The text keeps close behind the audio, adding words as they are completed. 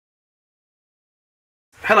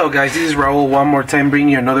Hello guys, this is Raul one more time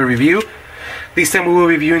bringing you another review. This time we will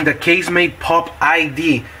be reviewing the Casemate Pop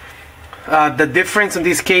ID. The difference in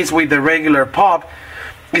this case with the regular Pop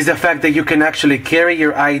is the fact that you can actually carry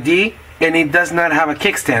your ID and it does not have a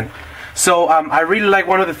kickstand. So I really like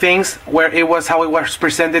one of the things where it was how it was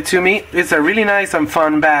presented to me. It's a really nice and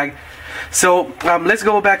fun bag. So let's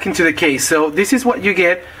go back into the case. So this is what you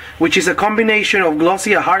get, which is a combination of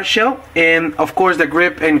glossy hard shell and of course the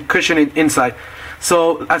grip and cushioning inside.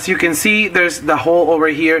 So as you can see, there's the hole over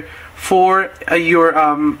here for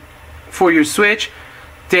your switch.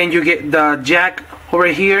 Then you get the jack over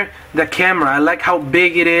here, the camera. I like how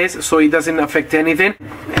big it is so it doesn't affect anything.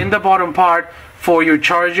 And the bottom part for your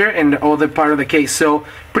charger and the other part of the case. So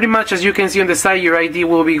pretty much as you can see on the side, your ID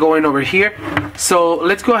will be going over here. So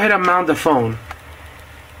let's go ahead and mount the phone.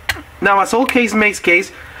 Now, as all Casemate's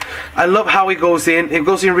case, I love how it goes in. It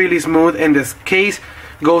goes in really smooth and this case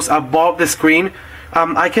goes above the screen.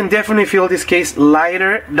 I can definitely feel this case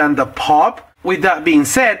lighter than the Pop. With that being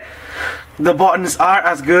said, the buttons are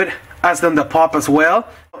as good as than the Pop as well.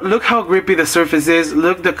 Look how grippy the surface is.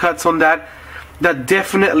 Look the cuts on that. That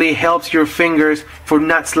definitely helps your fingers for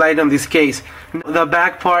not sliding on this case. The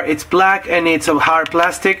back part, it's black and it's a hard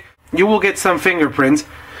plastic. You will get some fingerprints,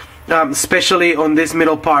 especially on this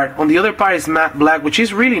middle part. On the other part is matte black, which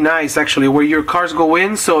is really nice actually, where your cars go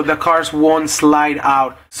in so the cars won't slide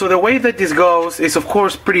out. So the way that this goes is of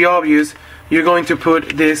course pretty obvious. You're going to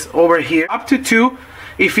put this over here. Up to 2,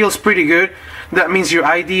 it feels pretty good. That means your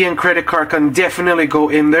ID and credit card can definitely go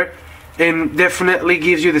in there and definitely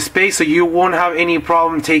gives you the space so you won't have any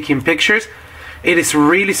problem taking pictures. It is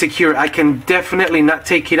really secure. I can definitely not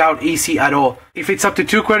take it out easy at all. If it's up to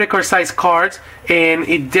 2 credit card size cards, and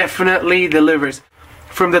it definitely delivers.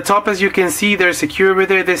 From the top, as you can see, they're secure with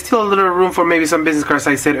it. There's still a little room for maybe some business cards,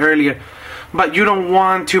 I said earlier, but you don't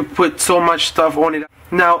want to put so much stuff on it.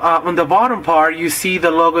 Now on the bottom part, you see the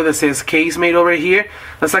logo that says Casemate over here.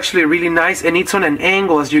 That's actually really nice, and it's on an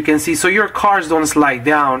angle, as you can see, so your cards don't slide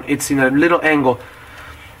down. It's in a little angle.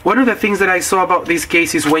 One of the things that I saw about this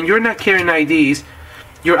case is when you're not carrying IDs,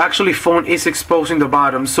 your actually phone is exposed in the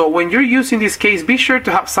bottom. So when you're using this case, be sure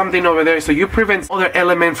to have something over there so you prevent other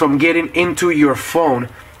element from getting into your phone.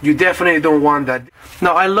 You definitely don't want that.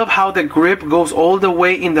 Now I love how the grip goes all the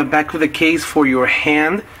way in the back of the case for your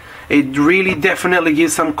hand. It really definitely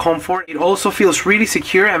gives some comfort. It also feels really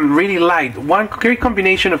secure and really light. One great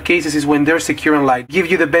combination of cases is when they're secure and light. Give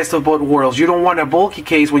you the best of both worlds. You don't want a bulky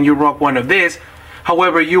case when you rock one of this.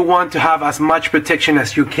 However, you want to have as much protection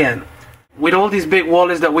as you can. With all these big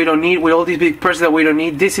wallets that we don't need, with all these big purses that we don't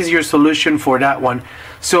need, this is your solution for that one.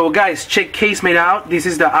 So guys, check Casemate out. This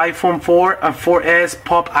is the iPhone 4 and 4S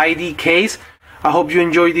Pop ID case. I hope you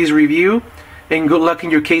enjoyed this review and good luck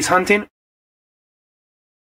in your case hunting.